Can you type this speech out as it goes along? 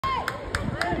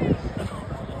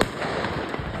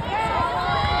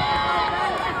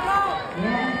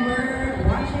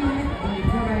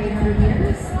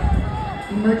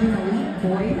Emerging Elite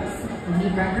Boys,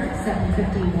 lead record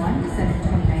 751, set in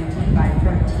 2019 by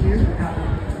Frontier out of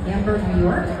Hamburg, New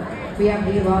York. We have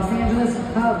the Los Angeles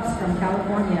Cubs from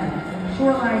California,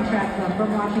 Shoreline Track Club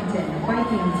from Washington,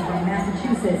 Vikings from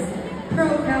Massachusetts, Pro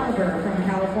Caliber from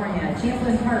California,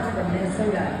 Champlain Park from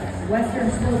Minnesota, Western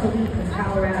Slope Elite from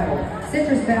Colorado,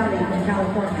 Citrus Valley from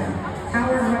California,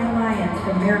 Howard Rhine Lions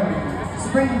from Maryland,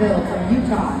 Springville from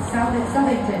Utah,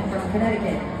 Southington from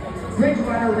Connecticut,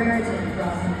 Bridgewater Raritan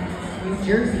from New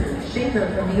Jersey, Shaker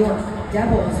from New York,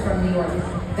 Devils from New York,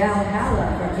 Valhalla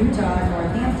from Utah,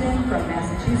 Northampton from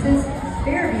Massachusetts,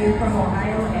 Fairview from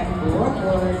Ohio, and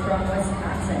Brookwood from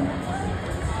Wisconsin.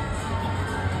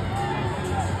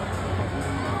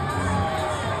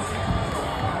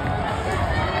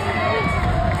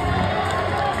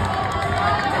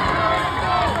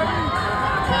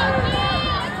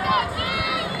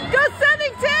 Go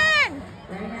Southington!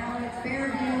 Right now it's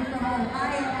Fairview from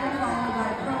Ohio, followed by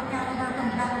Pro Caliber from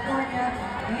California,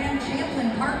 and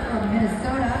Champlain Park from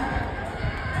Minnesota.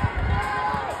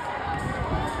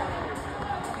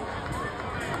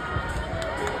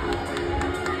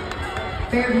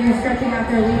 Fairview stretching out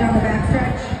their lead on the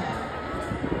backstretch.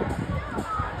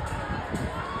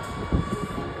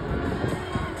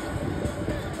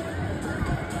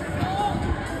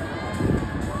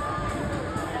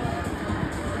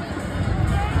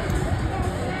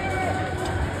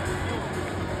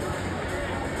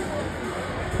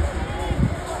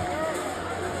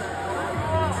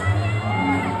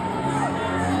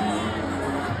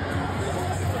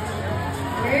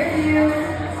 Fairview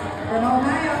from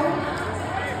Ohio.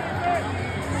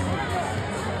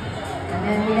 And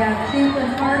then we have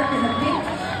Champlain Park in the pink,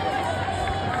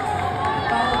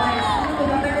 followed by a slew of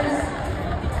others.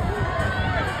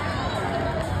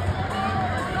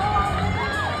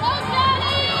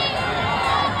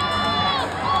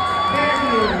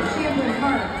 Fairview, Champlain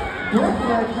Park,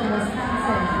 Brookwood from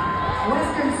Wisconsin,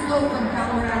 Western Slope from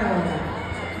Colorado,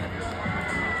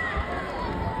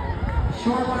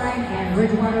 Shoreline and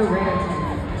Bridgewater Raritan.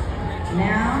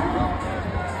 Now,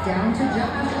 down to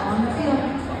Josh on the field.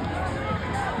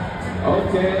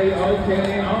 Okay,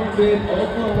 I'm with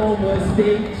Oklahoma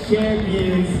State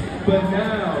champions, but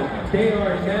now they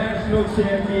are national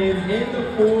champions in the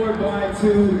 4x2.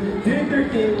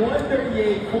 Dickerton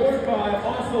 138, 4.5,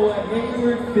 also a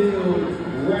Hayward Field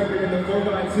record in the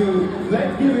 4x2.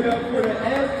 Let's give it up for the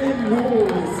Evan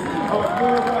Wolves, our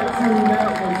 4x2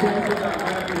 national champions. I'm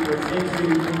happy with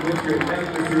you with your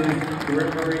necklaces to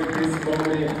commemorate this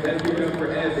moment. Let's give it up for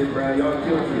Evan, bro. Y'all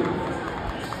killed it.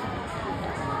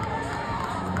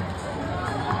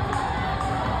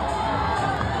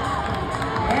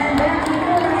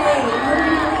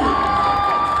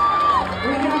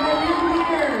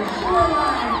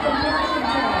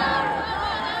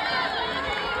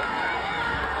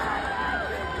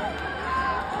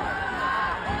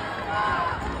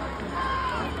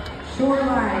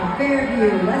 Shoreline,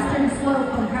 Fairview, Western Slope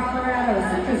from Colorado,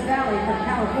 Citrus Valley from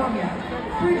California,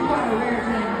 Bridgewater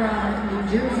Raritan from New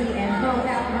Jersey, and Pro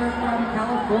Caliber from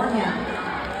California.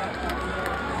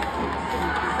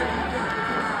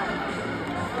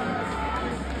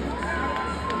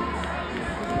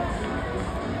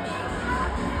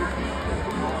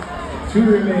 Two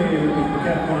remain with the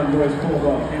Decathlon boys pole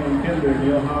vault. Cameron Kinder,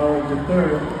 Neil Howard III,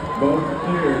 both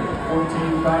cleared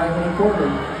 14.5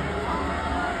 1/4.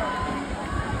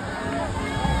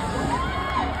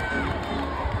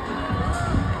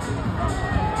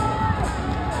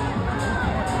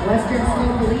 Western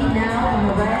Slope lead now in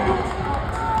the red.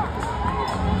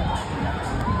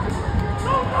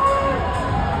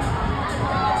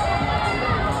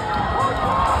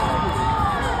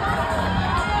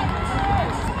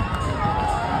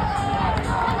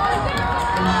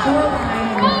 And Shoreline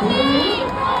in the blue.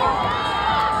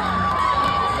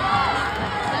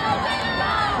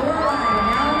 Shoreline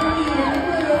now in the lead in the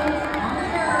blue on the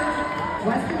curve.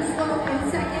 Western Slope in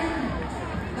second.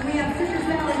 Then we have Citrus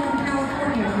Valley from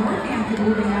California, Northampton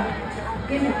moving up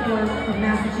in the fourth from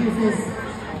Massachusetts.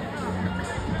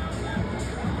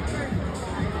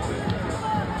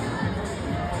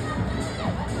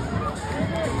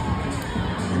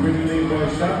 Originally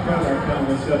boys shot put, our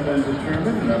finalists have been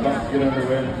determined and are about to get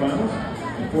underway in the finals.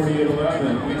 In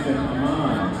 48.11, Ethan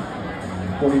Amon,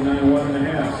 49.1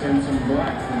 1/2, Samson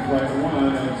Black from Flight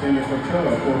 1, Alexander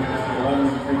Coachella, 49.11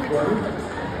 3/4.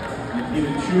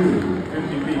 Nikita Chu,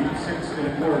 50 feet 6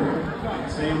 1/4.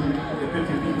 Same at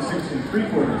 50 feet 6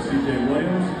 3/4. CJ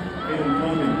Williams, Hayden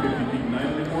Fleming, 50 feet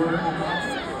 9 1/4.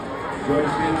 George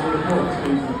stands for the fourth,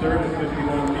 stays in third at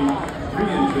 51 feet 3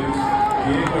 inches.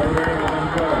 Diego Herrera,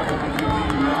 50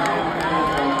 feet 9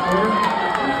 1/4.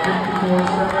 And 50 Champlin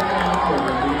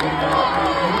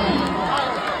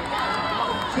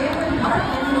Park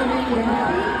into a lead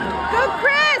healthy. Go,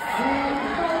 Chris! And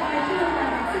controlled by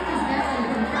Citrus Valley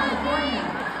from California.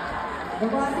 The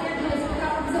Los Angeles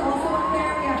Cubs also up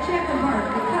there. We have Champlin Park,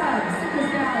 the Cubs,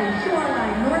 Citrus Valley,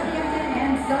 Shoreline, Northampton,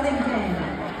 and Southington.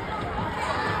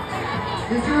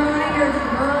 Just a reminder, the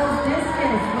girls'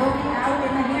 discus will be out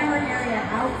in the hammer area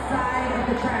outside of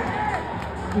the track.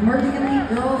 Emerging elite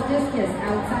girls' discus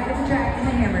outside of the track in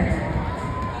the hammer area.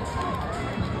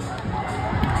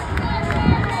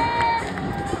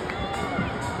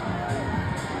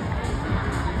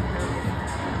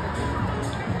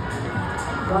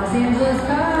 Los Angeles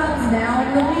Cubs now in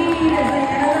the lead as they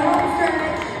enter the home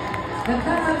stretch. The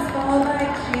Cubs followed by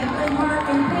Champlin Park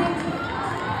in pink.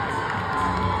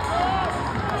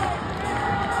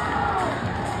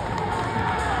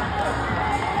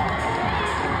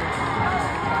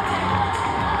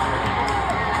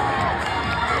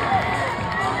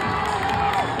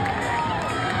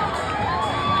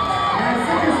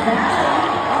 Citrus Valley.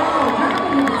 Oh, coming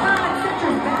to the front,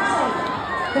 Citrus Valley.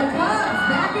 The Cubs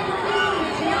back in the lead.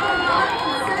 Champlin Park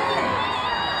in second.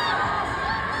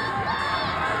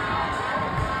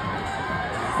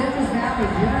 Citrus Valley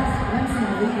just glimpsing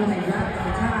the lead when they dropped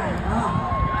the tie. Oh.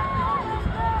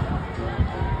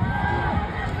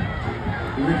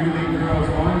 The Liberty League girls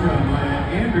long jump Maya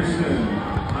Anderson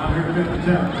on her 5th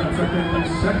attempt. Jumps up in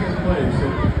second place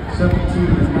at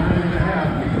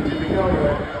 17.5. Here we go.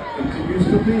 Continues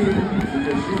to lead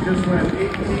because she just went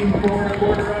 18.4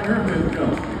 on her 5th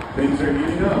jump. Things are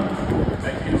heating up.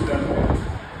 Thank you, Stephanie.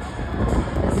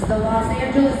 This is the Los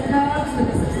Angeles Cubs with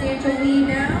a substantial lead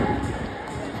now.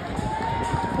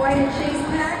 Quite a chase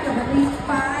pack of at least 5.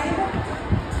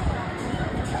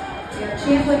 We have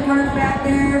Champlin Park back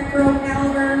there, Pro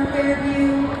Caliber,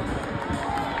 Fairview.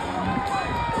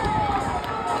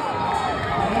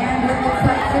 And it looks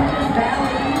like Citrus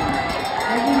Valley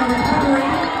making a recovery.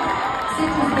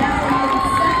 Citrus Valley in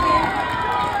second.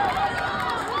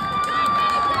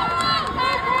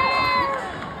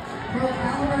 Pro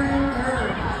Caliber in third.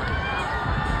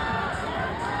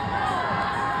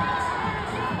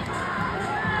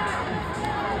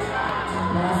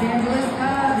 Los Angeles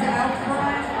Cubs out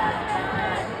front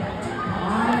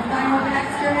on the final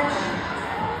backstretch.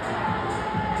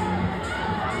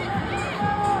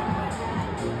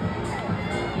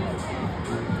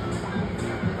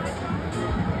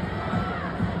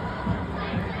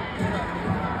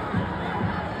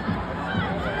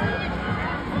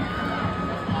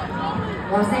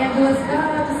 Los Angeles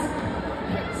Cubs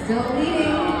still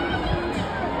leading.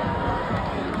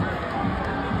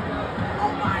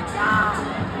 Oh my God!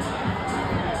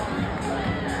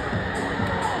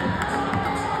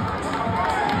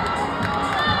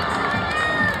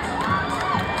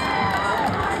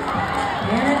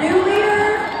 And a new leader.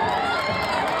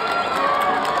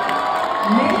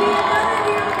 Maybe another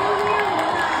new leader.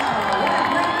 Wow. What a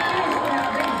great finish for that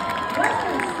race.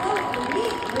 Western Slope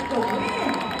Elite with the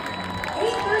win.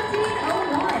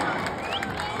 8:13.01.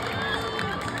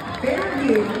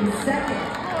 Fairview in second.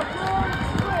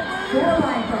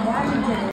 Shoreline from Washington.